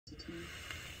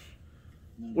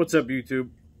What's up, YouTube?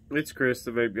 It's Chris,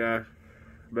 the vape guy,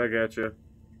 back at you.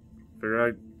 Figured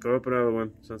I'd throw up another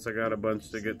one since I got a bunch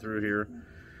to get through here.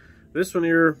 This one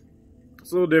here,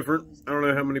 it's a little different. I don't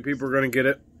know how many people are going to get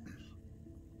it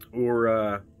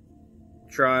or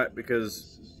try it,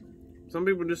 because some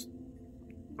people just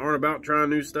aren't about trying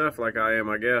new stuff like I am,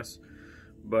 I guess.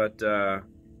 But I'm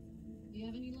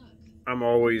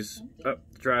always up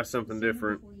to try something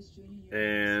different.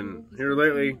 And here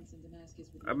lately,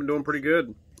 I've been doing pretty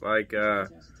good. Like, I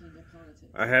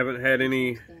haven't had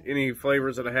any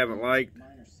flavors that I haven't liked,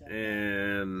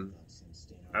 and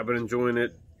I've been enjoying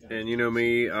it. And you know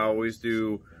me, I always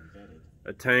do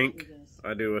a tank,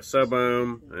 I do a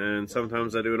sub-ohm, and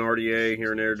sometimes I do an RDA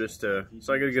here and there just to,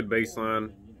 so I get a good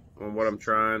baseline on what I'm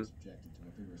trying.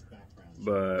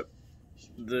 But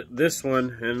this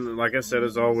one, and like I said,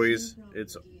 as always,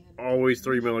 it's always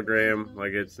 3 milligram.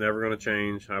 Like, it's never going to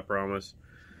change, I promise.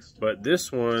 But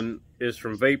this one is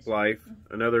from Vape Life,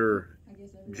 another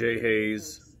J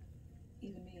Haze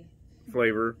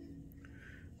flavor,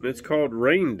 and it's called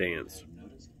Rain Dance.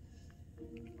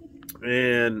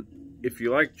 And if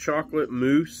you like chocolate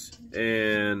mousse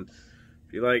and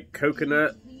if you like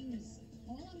coconut,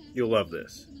 you'll love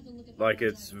this. Like,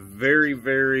 it's very,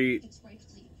 very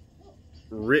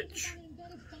rich.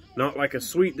 Not like a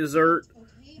sweet dessert,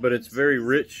 but it's very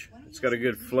rich. It's got a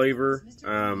good flavor.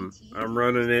 I'm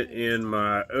running it in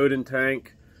my Odin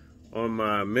tank on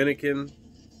my Minikin.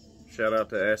 Shout out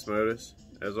to Asmodus,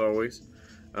 as always.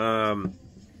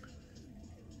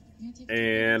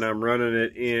 And I'm running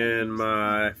it in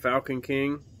my Falcon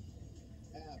King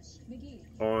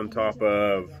on top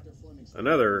of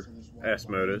another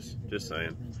Asmodus, just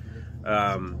saying.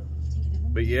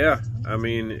 But yeah, I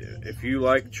mean, if you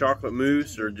like chocolate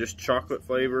mousse or just chocolate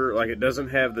flavor, like, it doesn't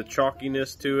have the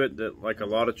chalkiness to it that like a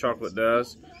lot of chocolate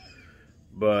does,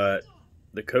 but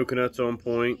the coconut's on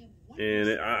point,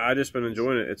 and I just been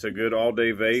enjoying it. It's a good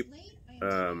all-day vape.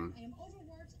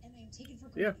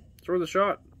 Yeah, it's worth a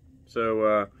shot. So,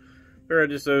 I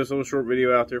just throw this little short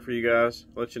video out there for you guys,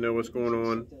 let you know what's going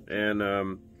on. And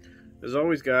as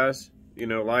always, guys, you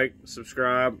know, like,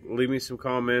 subscribe, leave me some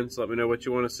comments, let me know what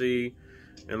you want to see.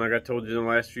 And like I told you in the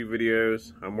last few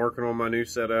videos, I'm working on my new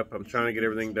setup. I'm trying to get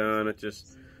everything done. It's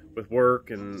just with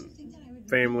work and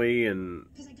family and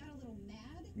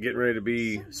getting ready to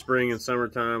be spring and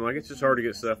summertime. Like, it's just hard to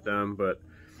get stuff done, but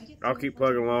I'll keep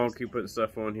plugging along, keep putting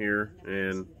stuff on here.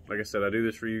 And like I said, I do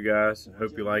this for you guys.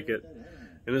 Hope you like it.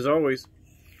 And as always,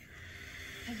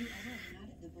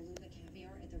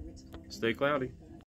 stay cloudy.